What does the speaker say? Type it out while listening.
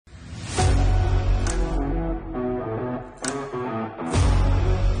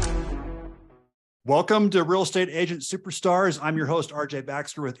Welcome to Real Estate Agent Superstars. I'm your host, RJ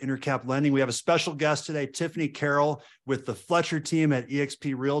Baxter with Intercap Lending. We have a special guest today, Tiffany Carroll with the Fletcher team at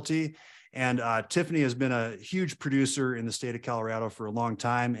eXp Realty. And Tiffany has been a huge producer in the state of Colorado for a long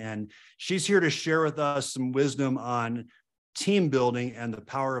time. And she's here to share with us some wisdom on team building and the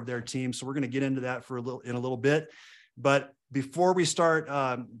power of their team. So we're going to get into that in a little bit. But before I start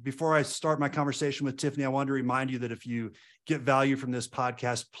my conversation with Tiffany, I wanted to remind you that if you get value from this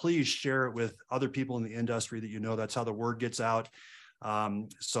podcast, please share it with other people in the industry that you know. That's how the word gets out.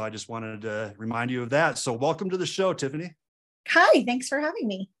 So I just wanted to remind you of that. So welcome to the show, Tiffany. Hi, thanks for having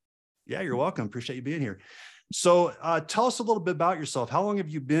me. Yeah, you're welcome. Appreciate you being here. So tell us a little bit about yourself. How long have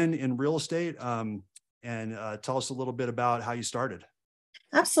you been in real estate? And tell us a little bit about how you started.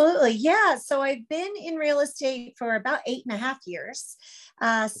 Absolutely. Yeah. So I've been in real estate for about 8.5 years.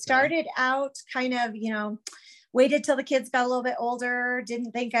 Started out kind of, waited till the kids got a little bit older.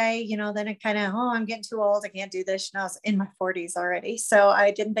 Didn't think then it kind of, I'm getting too old. I can't do this. I was in my 40s already. So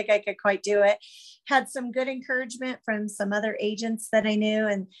I didn't think I could quite do it. Had some good encouragement from some other agents that I knew.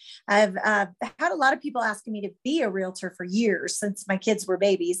 And I've had a lot of people asking me to be a realtor for years since my kids were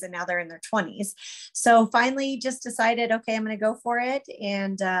babies and now they're in their 20s. So finally just decided, okay, I'm going to go for it.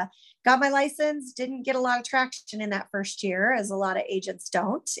 And got my license, didn't get a lot of traction in that first year, as a lot of agents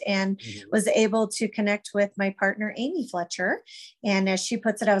don't, and was able to connect with my partner, Amy Fletcher. And as she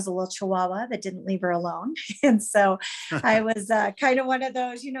puts it, I was a little chihuahua that didn't leave her alone. And so I was kind of one of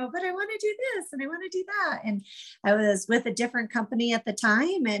those, but I want to do this and I want to do that. And I was with a different company at the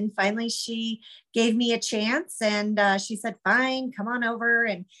time. And finally she gave me a chance and she said, fine, come on over.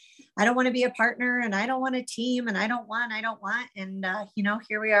 And I don't want to be a partner and I don't want a team and I don't want. And,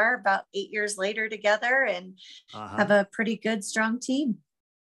 here we are about 8 years later together and have a pretty good, strong team.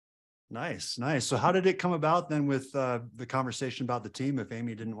 Nice. So how did it come about then with the conversation about the team if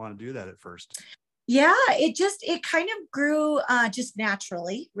Amy didn't want to do that at first? Yeah, it kind of grew just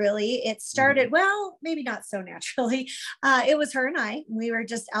naturally, really. It started, well, maybe not so naturally. It was her and I. We were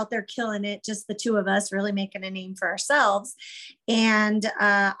just out there killing it, just the two of us, really making a name for ourselves. And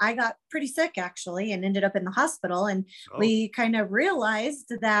I got pretty sick, actually, and ended up in the hospital. And we kind of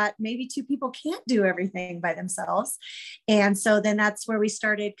realized that maybe two people can't do everything by themselves. And so then that's where we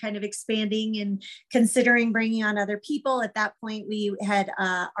started kind of expanding and considering bringing on other people. At that point, we had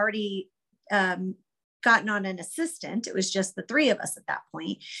already gotten on an assistant. It was just the three of us at that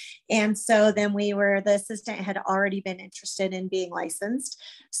point. And so then the assistant had already been interested in being licensed.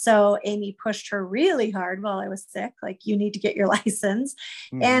 So Amy pushed her really hard while I was sick, like, you need to get your license.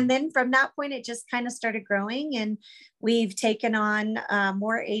 And then from that point, it just kind of started growing and we've taken on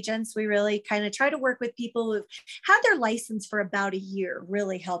more agents. We really kind of try to work with people who've had their license for about a year,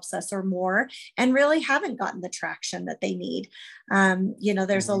 really helps us, or more, and really haven't gotten the traction that they need.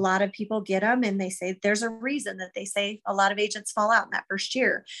 There's a lot of people get them and they say there's a reason that they say a lot of agents fall out in that first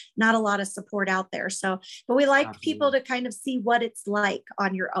year, not a lot of support out there. So, but we like people to kind of see what it's like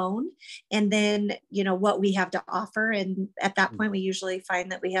on your own and then, what we have to offer. And at that point, we usually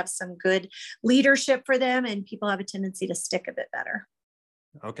find that we have some good leadership for them and people have a tendency to stick a bit better.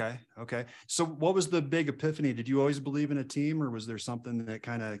 Okay. So what was the big epiphany? Did you always believe in a team or was there something that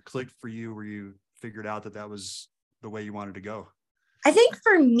kind of clicked for you where you figured out that was the way you wanted to go? I think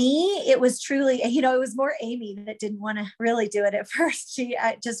for me, it was truly, it was more Amy that didn't want to really do it at first. She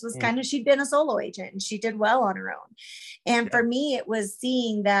just was she'd been a solo agent and she did well on her own. And for me, it was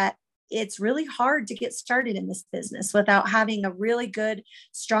seeing that it's really hard to get started in this business without having a really good,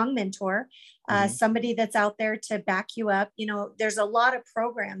 strong mentor, somebody that's out there to back you up. There's a lot of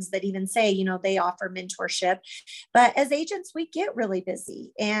programs that even say, they offer mentorship, but as agents, we get really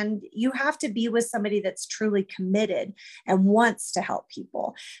busy and you have to be with somebody that's truly committed and wants to help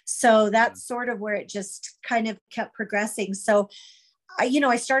people. So that's sort of where it just kind of kept progressing. So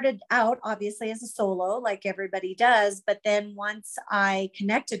I started out obviously as a solo, like everybody does. But then once I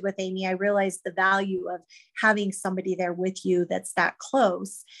connected with Amy, I realized the value of having somebody there with you that's that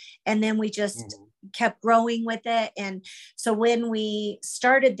close. And then we just kept growing with it. And so when we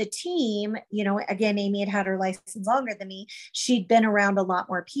started the team, again, Amy had her license longer than me. She'd been around a lot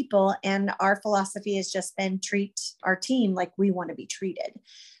more people. And our philosophy has just been treat our team like we want to be treated.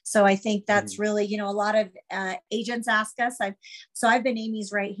 So I think that's really, a lot of agents ask us. I've been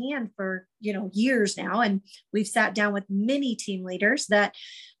Amy's right hand for, years now. And we've sat down with many team leaders that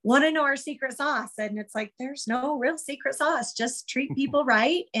want to know our secret sauce. And it's like, there's no real secret sauce. Just treat people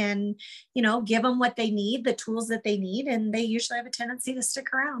right and, give them what they need, the tools that they need. And they usually have a tendency to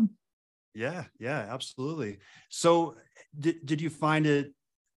stick around. Yeah, absolutely. So did you find it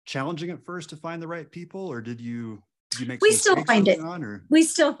challenging at first to find the right people, or did you Did you make we some still mistakes find early it, on, or? we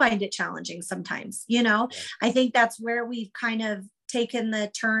still find it challenging sometimes, you know. Yeah. I think that's where we've kind of taken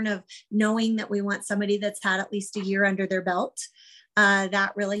the turn of knowing that we want somebody that's had at least a year under their belt.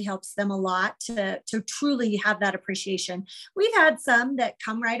 That really helps them a lot to truly have that appreciation. We've had some that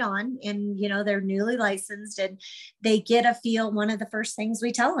come right on and, you know, they're newly licensed and they get a feel. One of the first things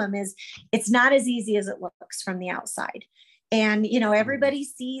we tell them is it's not as easy as it looks from the outside. And, you know, everybody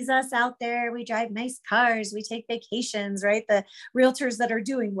sees us out there. We drive nice cars. We take vacations, right? The realtors that are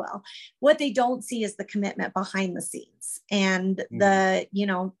doing well. What they don't see is the commitment behind the scenes and the, you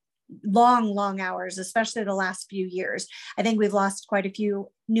know, long hours, especially the last few years. I think we've lost quite a few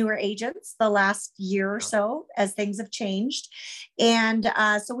newer agents the last year or so as things have changed. And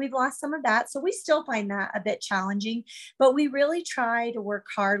so we've lost some of that. So we still find that a bit challenging, but we really try to work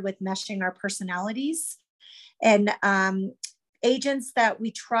hard with meshing our personalities and agents that we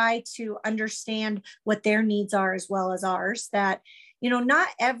try to understand what their needs are as well as ours. That, you know, not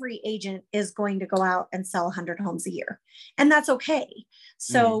every agent is going to go out and sell 100 homes a year, and that's okay.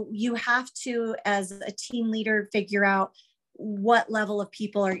 So you have to, as a team leader, figure out what level of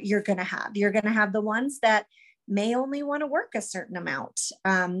people you're going to have. You're going to have the ones that may only want to work a certain amount,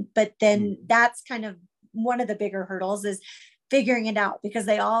 but then that's kind of one of the bigger hurdles is figuring it out, because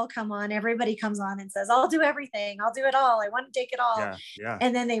they all come on, everybody comes on and says, I'll do everything. I'll do it all. I want to take it all. Yeah.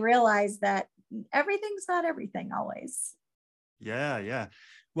 And then they realize that everything's not everything always. Yeah.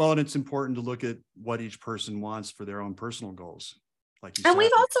 Well, and it's important to look at what each person wants for their own personal goals. Like you and said.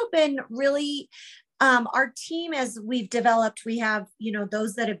 We've also been really, our team, as we've developed, we have, you know,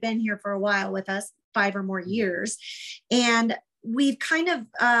 those that have been here for a while with us, 5 or more years. And we've kind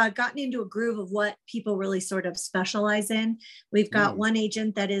of gotten into a groove of what people really sort of specialize in. We've got one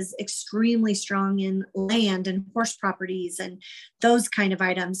agent that is extremely strong in land and horse properties and those kind of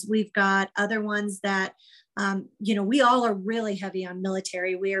items. We've got other ones that, you know, we all are really heavy on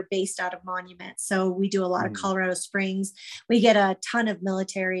military. We are based out of Monument. So we do a lot of Colorado Springs. We get a ton of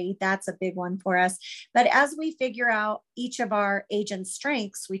military. That's a big one for us. But as we figure out each of our agents'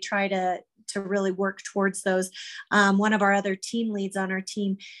 strengths, we try to really work towards those. One of our other team leads on our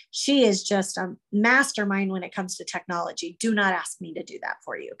team, she is just a mastermind when it comes to technology. Do not ask me to do that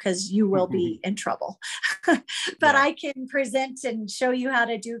for you, because you will be in trouble. But I can present and show you how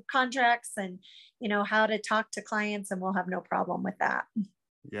to do contracts and, you know, how to talk to clients, and we'll have no problem with that.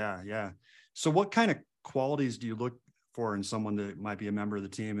 Yeah. So what kind of qualities do you look for in someone that might be a member of the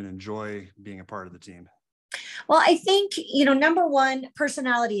team and enjoy being a part of the team? Well, I think, you know, number one,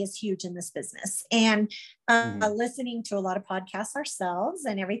 personality is huge in this business, and listening to a lot of podcasts ourselves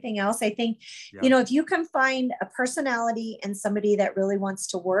and everything else. I think, you know, if you can find a personality and somebody that really wants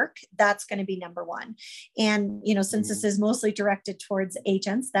to work, that's going to be number one. And, you know, since this is mostly directed towards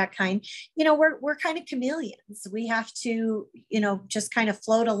agents, that kind, you know, we're kind of chameleons. We have to, you know, just kind of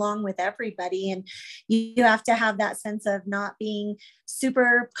float along with everybody. And you have to have that sense of not being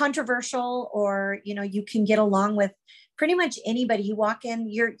super controversial, or, you know, you can get along with pretty much anybody. You walk in,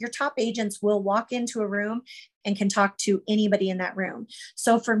 your top agents will walk into a room and can talk to anybody in that room.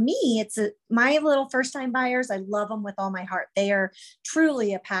 So for me, it's my little first time buyers. I love them with all my heart. They are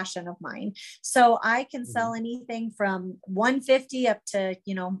truly a passion of mine. So I can sell anything from 150 up to,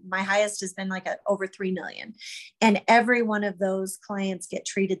 you know, my highest has been like over 3 million. And every one of those clients get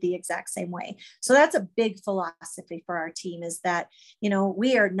treated the exact same way. So that's a big philosophy for our team, is that, you know,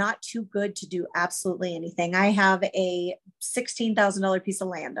 we are not too good to do absolutely anything. I have a $16,000 piece of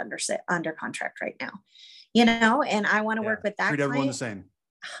land under contract right now. You know, and I want to work with that. Treat everyone the same.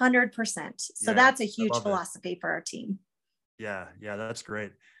 100%. So that's a huge philosophy for our team. Yeah, that's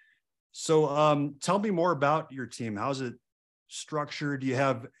great. So tell me more about your team. How's it structured? Do you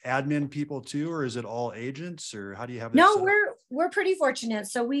have admin people too, or is it all agents, or how do you have that? No, we're pretty fortunate.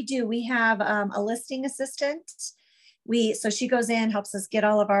 So we have a listing assistant. So she goes in, helps us get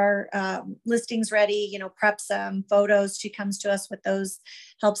all of our listings ready, you know, preps them, photos. She comes to us with those,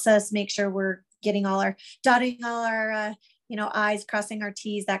 helps us make sure we're getting dotting all our, you know, I's, crossing our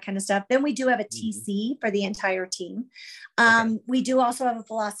T's, that kind of stuff. Then we do have a TC for the entire team. We do also have a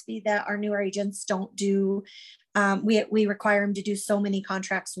philosophy that our newer agents don't do. We require them to do so many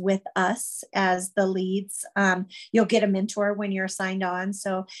contracts with us as the leads. You'll get a mentor when you're assigned on.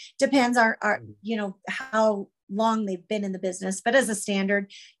 So depends our you know, how long they've been in the business, but as a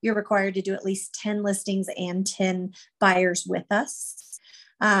standard, you're required to do at least 10 listings and 10 buyers with us.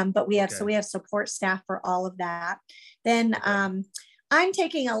 But we have support staff for all of that. Then I'm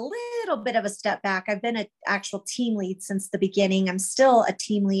taking a little bit of a step back. I've been an actual team lead since the beginning. I'm still a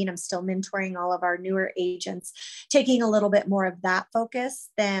team lead. I'm still mentoring all of our newer agents, taking a little bit more of that focus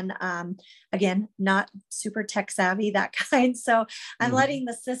than, again, not super tech savvy, that kind. So I'm letting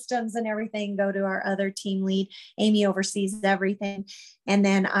the systems and everything go to our other team lead. Amy oversees everything. And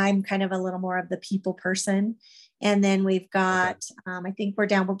then I'm kind of a little more of the people person. And then we've got, I think we're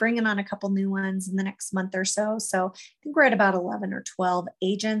bringing on a couple new ones in the next month or so. So I think we're at about 11 or 12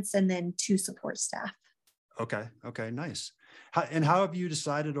 agents and then 2 support staff. Okay. Okay. Nice. How have you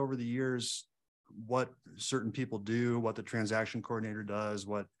decided over the years what certain people do, what the transaction coordinator does,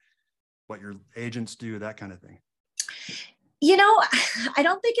 what your agents do, that kind of thing? You know, I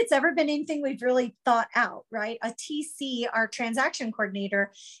don't think it's ever been anything we've really thought out, right? A TC, our transaction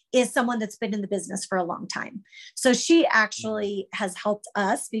coordinator, is someone that's been in the business for a long time. So she actually has helped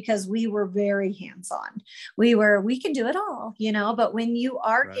us because we were very hands-on. We can do it all, but when you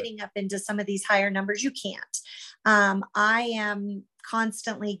are getting up into some of these higher numbers, you can't. I am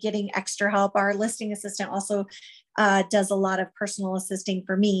constantly getting extra help. Our listing assistant also does a lot of personal assisting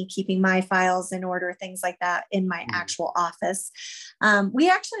for me, keeping my files in order, things like that in my actual office. We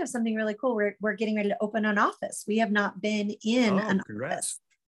actually have something really cool. We're getting ready to open an office. We have not been in an office.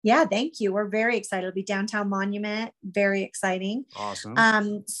 Yeah, thank you. We're very excited. It'll be downtown Monument. Very exciting.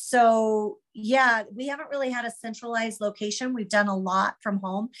 Awesome. So yeah, we haven't really had a centralized location. We've done a lot from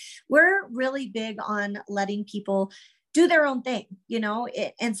home. We're really big on letting people do their own thing,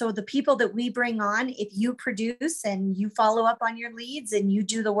 and so the people that we bring on, if you produce and you follow up on your leads and you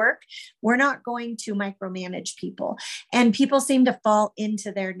do the work, we're not going to micromanage people. And people seem to fall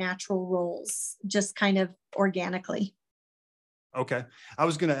into their natural roles just kind of organically. Okay. I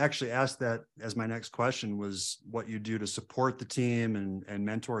was going to actually ask that as my next question was what you do to support the team and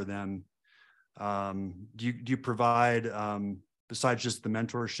mentor them. Do you provide, besides just the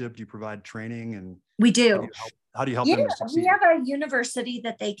mentorship, do you provide training? And we do. How do you help them to succeed? We have a university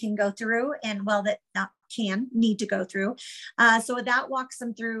that they can go through and need to go through. So that walks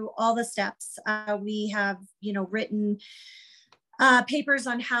them through all the steps. We have, written papers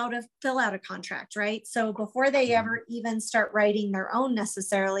on how to fill out a contract, right? So before they ever even start writing their own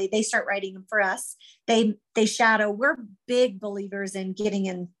necessarily, they start writing them for us. They shadow. We're big believers in getting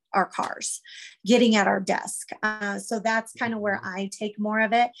in our cars, getting at our desk. So that's kind of where I take more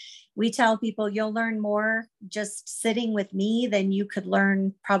of it. We tell people you'll learn more just sitting with me than you could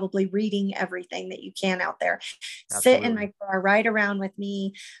learn probably reading everything that you can out there. Absolutely. Sit in my car, ride around with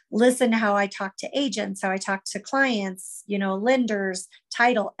me, listen to how I talk to agents, how I talk to clients, lenders,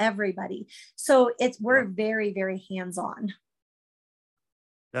 title, everybody. So we're very, very hands-on.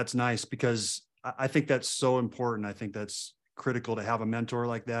 That's nice because I think that's so important. I think that's critical to have a mentor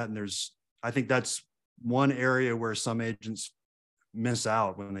like that. And I think that's one area where some agents miss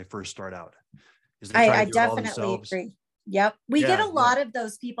out when they first start out. Is they try to do it all themselves. I definitely agree. Yep. We get a lot of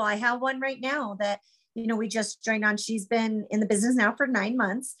those people. I have one right now that, we just joined on. She's been in the business now for 9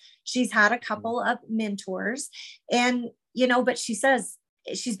 months. She's had a couple of mentors and, but she says,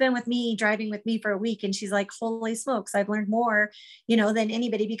 she's been with me, driving with me for a week. And she's like, holy smokes, I've learned more, than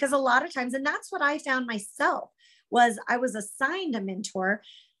anybody, because a lot of times, and that's what I found myself, was I was assigned a mentor,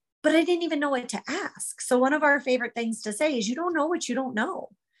 but I didn't even know what to ask. So one of our favorite things to say is you don't know what you don't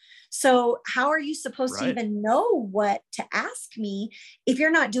know. So how are you supposed to even know what to ask me if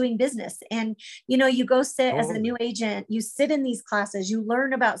you're not doing business? And, you go sit as a new agent, you sit in these classes, you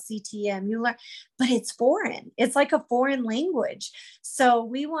learn about CTM, but it's foreign. It's like a foreign language. So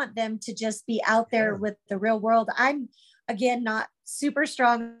we want them to just be out there with the real world. I'm, again, not super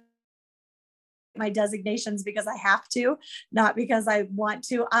strong my designations because I have to, not because I want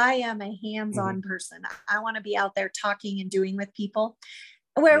to. I am a hands-on person. I want to be out there talking and doing with people.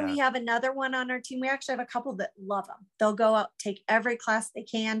 We have another one on our team. We actually have a couple that love them. They'll go out, take every class they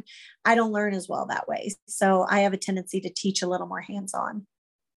can. I don't learn as well that way. So I have a tendency to teach a little more hands-on.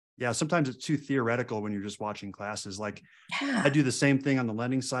 Yeah. Sometimes it's too theoretical when you're just watching classes. Like I do the same thing on the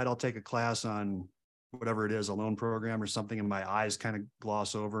lending side. I'll take a class on whatever it is, a loan program or something, and my eyes kind of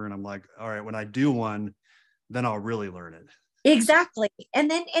gloss over. And I'm like, all right, when I do one, then I'll really learn it. Exactly.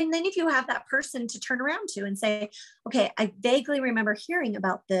 And then if you have that person to turn around to and say, okay, I vaguely remember hearing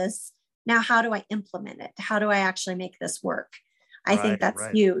about this. Now, how do I implement it? How do I actually make this work? I think that's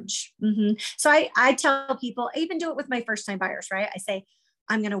huge. So I tell people, I even do it with my first time buyers, right? I say,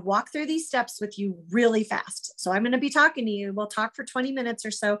 I'm going to walk through these steps with you really fast. So I'm going to be talking to you. We'll talk for 20 minutes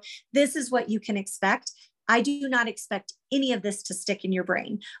or so. This is what you can expect. I do not expect any of this to stick in your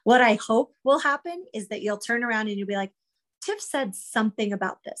brain. What I hope will happen is that you'll turn around and you'll be like, Tiff said something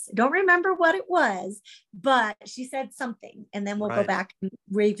about this. I don't remember what it was, but she said something, and then we'll go back and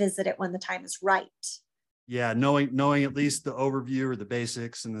revisit it when the time is right. Yeah. Knowing at least the overview or the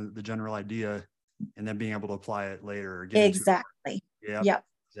basics and the general idea, and then being able to apply it later. Exactly. Yep.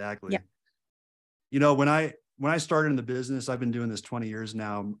 Exactly. Yep. You know, when I started in the business, I've been doing this 20 years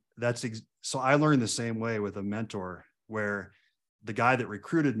now. So I learned the same way with a mentor, where the guy that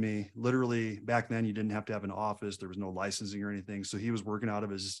recruited me, literally back then, you didn't have to have an office. There was no licensing or anything. So he was working out of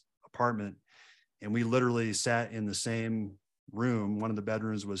his apartment, and we literally sat in the same room. One of the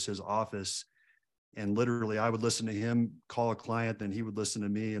bedrooms was his office. And literally I would listen to him call a client, then he would listen to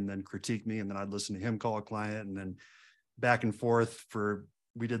me and then critique me. And then I'd listen to him call a client, and then back and forth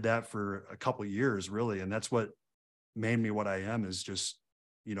we did that for a couple of years, really. And that's what made me what I am, is just,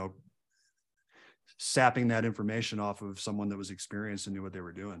 you know, sapping that information off of someone that was experienced and knew what they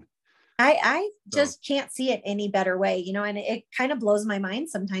were doing. I just can't see it any better way, you know, and it kind of blows my mind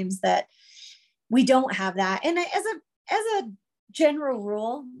sometimes that we don't have that. And as a general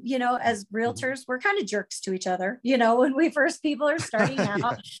rule, you know, as realtors, we're kind of jerks to each other, you know, when people are starting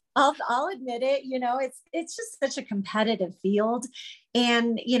out. I'll admit it, you know, it's just such a competitive field,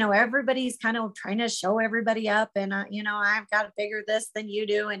 and, you know, everybody's kind of trying to show everybody up, and you know, I've got a bigger this than you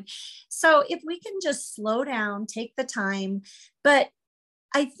do. And so if we can just slow down, take the time. But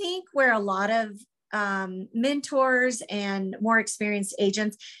I think where a lot of mentors and more experienced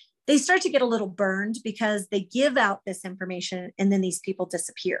agents, they start to get a little burned because they give out this information and then these people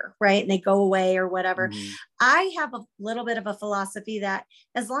disappear, right? And they go away or whatever. Mm-hmm. I have a little bit of a philosophy that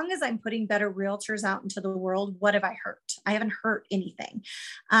as long as I'm putting better realtors out into the world, what have I hurt? I haven't hurt anything.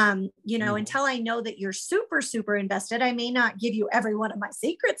 You know, until I know that you're super, super invested, I may not give you every one of my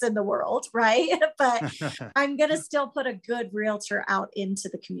secrets in the world, right? But I'm going to still put a good realtor out into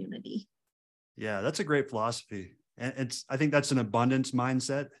the community. Yeah, that's a great philosophy. And I think that's an abundance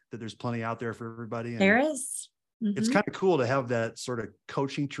mindset, that there's plenty out there for everybody. And there is. Mm-hmm. It's kind of cool to have that sort of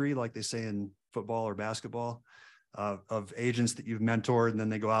coaching tree, like they say in football or basketball, of agents that you've mentored, and then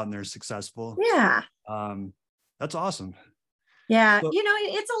they go out and they're successful. Yeah. That's awesome. Yeah. So, you know,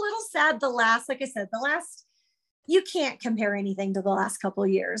 it's a little sad. Like I said, you can't compare anything to the last couple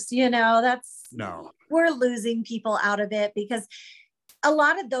of years, you know, we're losing people out of it because a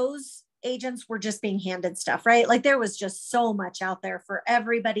lot of those agents were just being handed stuff, right? Like there was just so much out there for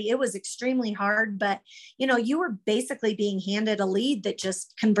everybody. It was extremely hard, but you know, you were basically being handed a lead that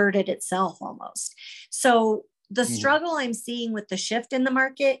just converted itself almost. So the struggle I'm seeing with the shift in the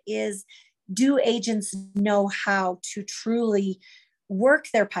market is, do agents know how to truly work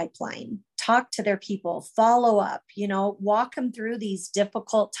their pipeline, talk to their people, follow up, you know, walk them through these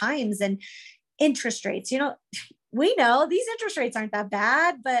difficult times and interest rates? You know, we know these interest rates aren't that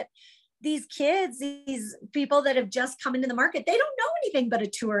bad, but these kids, these people that have just come into the market, they don't know anything but a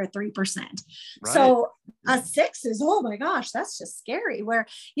 2 or a 3%. Right. So a 6 is, oh my gosh, that's just scary. Where,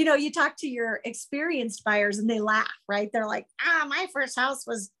 you know, you talk to your experienced buyers and they laugh, right? They're like, my first house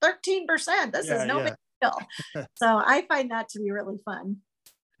was 13%. This is no big deal. So I find that to be really fun.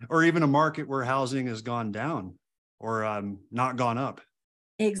 Or even a market where housing has gone down or not gone up.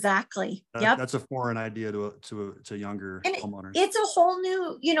 Exactly. That's a foreign idea to younger homeowners. It's a whole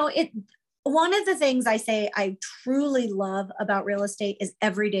new, you know, one of the things I say I truly love about real estate is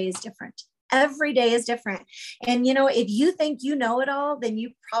every day is different. Every day is different. And, you know, if you think you know it all, then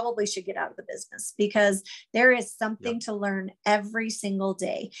you probably should get out of the business, because there is something to learn every single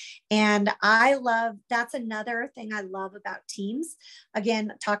day. And that's another thing I love about teams.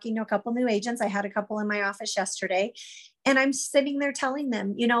 Again, talking to a couple new agents, I had a couple in my office yesterday, and I'm sitting there telling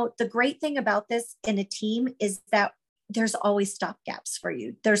them, you know, the great thing about this in a team is that there's always stopgaps for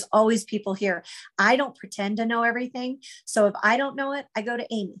you. There's always people here. I don't pretend to know everything. So if I don't know it, I go to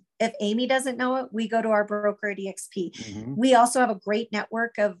Amy. If Amy doesn't know it, we go to our broker at EXP. Mm-hmm. We also have a great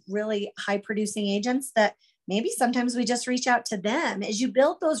network of really high producing agents that maybe sometimes we just reach out to them. As you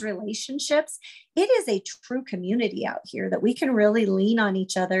build those relationships, it is a true community out here that we can really lean on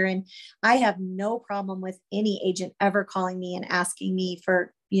each other. And I have no problem with any agent ever calling me and asking me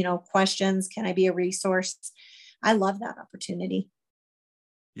for, you know, questions. Can I be a resource? I love that opportunity.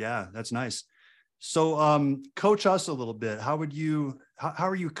 Yeah, that's nice. So coach us a little bit. How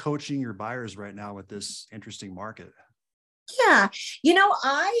are you coaching your buyers right now with this interesting market? Yeah.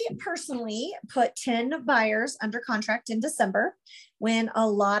 I personally put 10 buyers under contract in December when a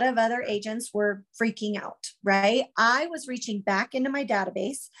lot of other agents were freaking out, right? I was reaching back into my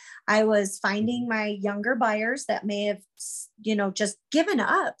database. I was finding my younger buyers that may have, just given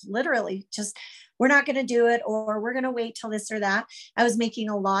up, literally just, we're not going to do it, or we're going to wait till this or that. I was making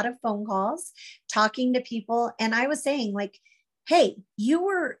a lot of phone calls, talking to people. And I was saying like, hey, you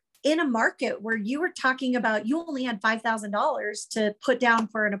were in a market where you were talking about you only had $5,000 to put down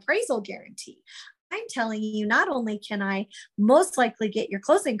for an appraisal guarantee. I'm telling you, not only can I most likely get your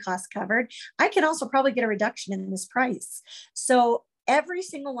closing costs covered, I can also probably get a reduction in this price. So every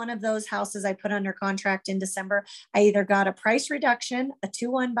single one of those houses I put under contract in December, I either got a price reduction, a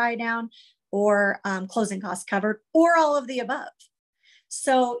 2-1 buy down, or closing costs covered, or all of the above.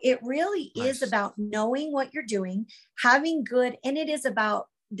 So it really is about knowing what you're doing, having good, and it is about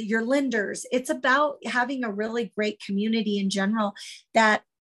your lenders. It's about having a really great community in general that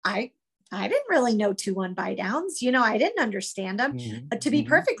I didn't really know 2-1 buy downs. I didn't understand them. But to be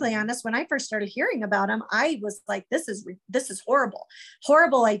perfectly honest, when I first started hearing about them, I was like, this is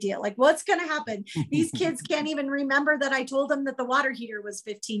horrible idea. Like, what's going to happen? These kids can't even remember that I told them that the water heater was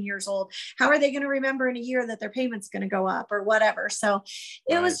 15 years old. How are they going to remember in a year that their payment's going to go up or whatever? So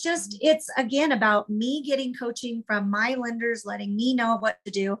it was just, it's again about me getting coaching from my lenders, letting me know what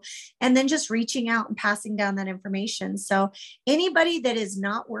to do, and then just reaching out and passing down that information. So anybody that is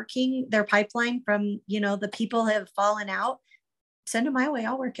not working their pipeline from, the people have fallen out, send them my way.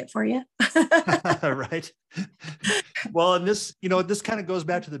 I'll work it for you. Right. Well, and this kind of goes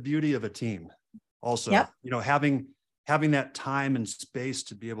back to the beauty of a team also. Yep. Having that time and space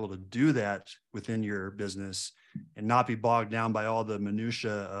to be able to do that within your business and not be bogged down by all the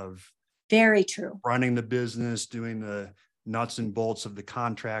minutia of very true running the business, doing the nuts and bolts of the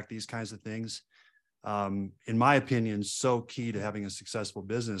contract, these kinds of things. In my opinion, so key to having a successful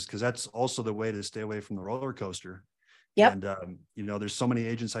business, because that's also the way to stay away from the roller coaster. Yep. And, there's so many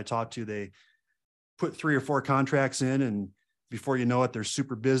agents I talk to, they put 3 or 4 contracts in, and before you know it, they're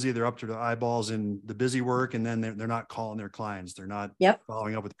super busy. They're up to their eyeballs in the busy work. And then they're not calling their clients. They're not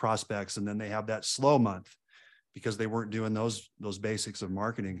following up with prospects. And then they have that slow month because they weren't doing those basics of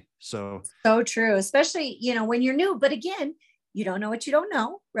marketing. So true, especially, when you're new, but again, you don't know what you don't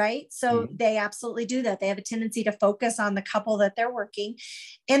know, right? So they absolutely do that. They have a tendency to focus on the couple that they're working.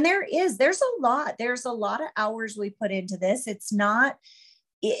 And there's a lot of hours we put into this. It's not,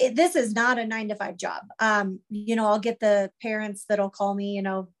 this is not a 9-to-5 job. I'll get the parents that'll call me,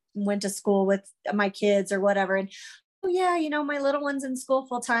 went to school with my kids or whatever. And, oh yeah, my little one's in school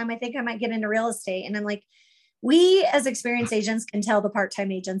full time. I think I might get into real estate. And I'm like, we as experienced agents can tell the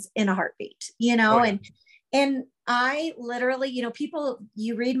part-time agents in a heartbeat, and I literally, people,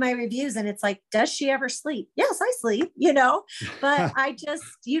 you read my reviews and it's like, does she ever sleep? Yes, I sleep, but I just,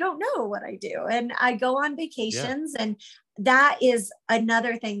 you don't know what I do. And I go on vacations. And that is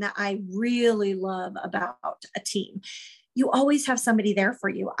another thing that I really love about a team. You always have somebody there for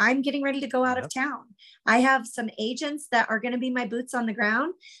you. I'm getting ready to go out of town. I have some agents that are going to be my boots on the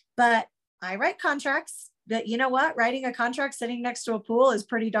ground, but I write contracts. But you know what? Writing a contract sitting next to a pool is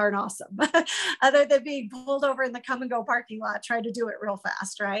pretty darn awesome. Other than being pulled over in the come and go parking lot, try to do it real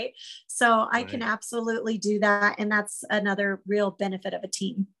fast, right? So I can absolutely do that. And that's another real benefit of a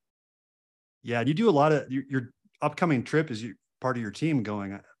team. Yeah. And you do a lot of your upcoming trip is part of your team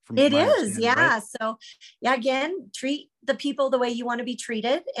going. It is. Yeah. Right? So again, treat the people the way you want to be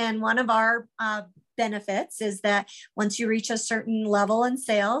treated. And one of our benefits is that once you reach a certain level in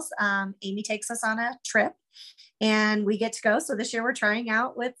sales, Amy takes us on a trip and we get to go. So this year we're trying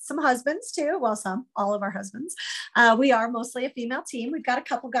out with some husbands too. Well, all of our husbands. We are mostly a female team. We've got a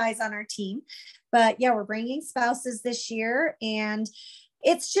couple guys on our team, but yeah, we're bringing spouses this year. And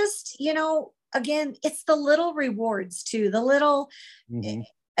it's just, again, it's the little rewards too, the little,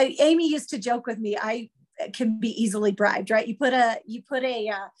 Amy used to joke with me, I can be easily bribed, right? You put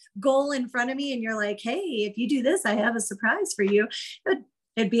a goal in front of me and you're like, hey, if you do this, I have a surprise for you.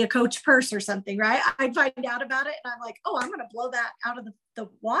 It'd be a Coach purse or something, right? I'd find out about it and I'm like, oh, I'm going to blow that out of the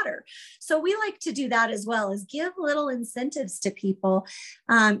water. So we like to do that as well, as give little incentives to people.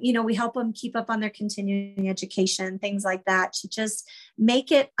 We help them keep up on their continuing education, things like that, to just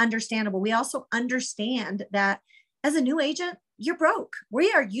make it understandable. We also understand that as a new agent, you're broke.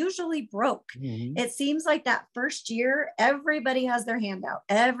 We are usually broke. It seems like that first year, everybody has their hand out.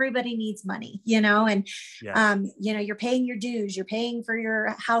 Everybody needs money, and, you're paying your dues, you're paying for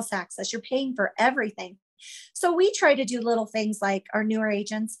your house access, you're paying for everything. So we try to do little things like our newer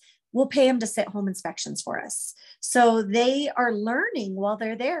agents, we'll pay them to sit home inspections for us. So they are learning while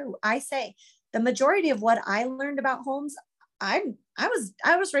they're there. I say the majority of what I learned about homes, I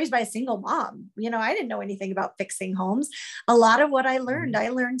was raised by a single mom. I didn't know anything about fixing homes. A lot of what I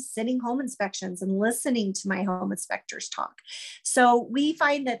learned sitting home inspections and listening to my home inspectors talk. So we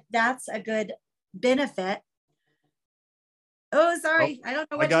find that that's a good benefit. Oh, sorry. I don't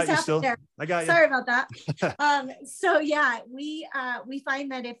know what just happened there. I got you. Sorry about that. So yeah, we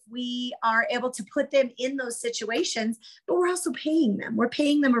find that if we are able to put them in those situations, but we're also paying them. We're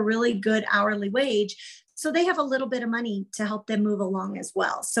paying them a really good hourly wage. So they have a little bit of money to help them move along as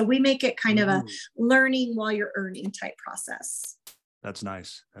well. So we make it kind of a learning while you're earning type process. That's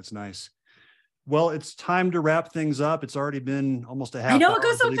nice. That's nice. Well, it's time to wrap things up. It's already been almost a half hour. I know it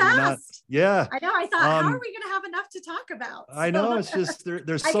goes so fast. Yeah. I know. I thought, how are we going to have enough to talk about? I know. It's just,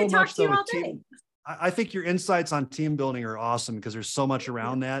 there's so much though with team. I think your insights on team building are awesome because there's so much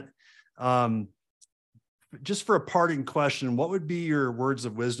around that. Just for a parting question, what would be your words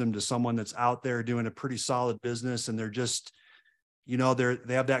of wisdom to someone that's out there doing a pretty solid business and they're just, they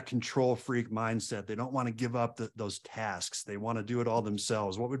have that control freak mindset. They don't want to give up those tasks. They want to do it all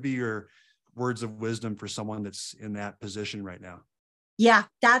themselves. What would be your words of wisdom for someone that's in that position right now? Yeah,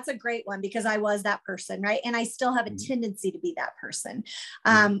 that's a great one because I was that person, right? And I still have a tendency to be that person.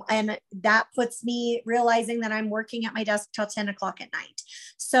 And that puts me realizing that I'm working at my desk till 10 o'clock at night.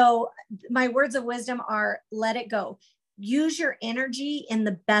 So my words of wisdom are let it go. Use your energy in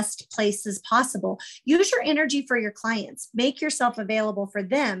the best places possible. Use your energy for your clients. Make yourself available for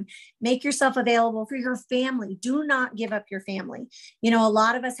them. Make yourself available for your family. Do not give up your family. A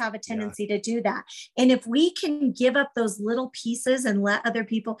lot of us have a tendency to do that. And if we can give up those little pieces and let other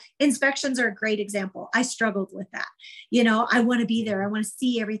people, inspections are a great example. I struggled with that. I want to be there. I want to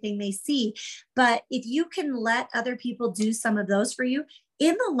see everything they see. But if you can let other people do some of those for you,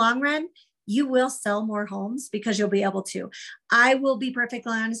 in the long run, you will sell more homes because you'll be able to. I will be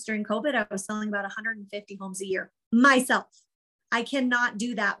perfectly honest, during COVID, I was selling about 150 homes a year myself. I cannot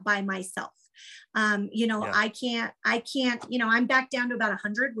do that by myself. I can't, I'm back down to about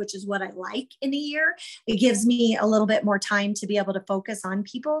 100, which is what I like in a year. It gives me a little bit more time to be able to focus on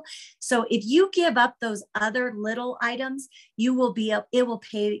people. So if you give up those other little items, it will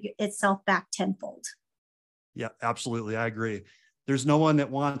pay itself back tenfold. Yeah, absolutely. I agree. There's no one that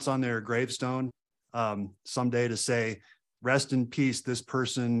wants on their gravestone someday to say, rest in peace, this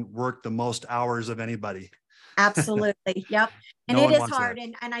person worked the most hours of anybody. Absolutely. Yep. And it is hard.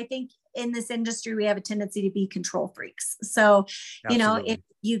 And I think in this industry, we have a tendency to be control freaks. So, if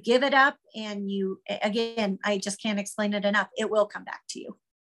you give it up and again, I just can't explain it enough. It will come back to you.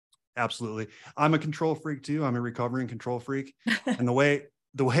 Absolutely. I'm a control freak too. I'm a recovering control freak. And the way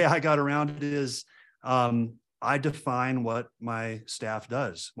I got around it is, I define what my staff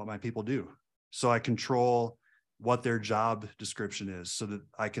does, what my people do. So I control what their job description is so that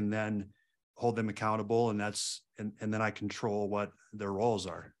I can then hold them accountable. And then I control what their roles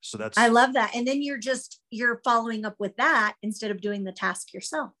are. So I love that. And then you're following up with that instead of doing the task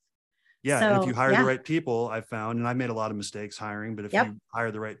yourself. Yeah. So, and if you hire the right people, I found, and I made a lot of mistakes hiring, but if you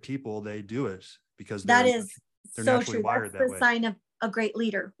hire the right people, they do it because they're so naturally true. Wired that way. That's the sign of a great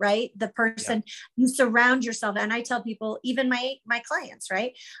leader, right? The person you surround yourself. And I tell people, even my clients,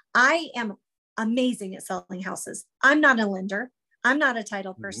 right? I am amazing at selling houses. I'm not a lender. I'm not a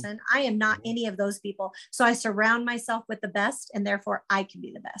title person. I am not any of those people. So I surround myself with the best and therefore I can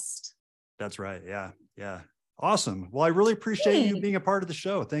be the best. That's right. Yeah. Yeah. Awesome. Well, I really appreciate you being a part of the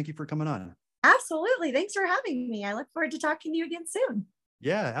show. Thank you for coming on. Absolutely. Thanks for having me. I look forward to talking to you again soon.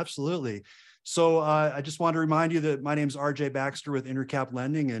 Yeah, absolutely. So I just want to remind you that my name is RJ Baxter with Intercap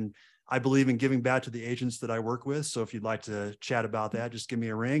Lending, and I believe in giving back to the agents that I work with. So if you'd like to chat about that, just give me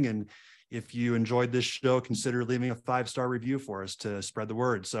a ring. And if you enjoyed this show, consider leaving a 5-star review for us to spread the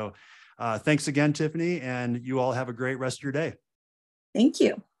word. So thanks again, Tiffany, and you all have a great rest of your day. Thank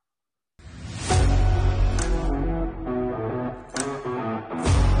you.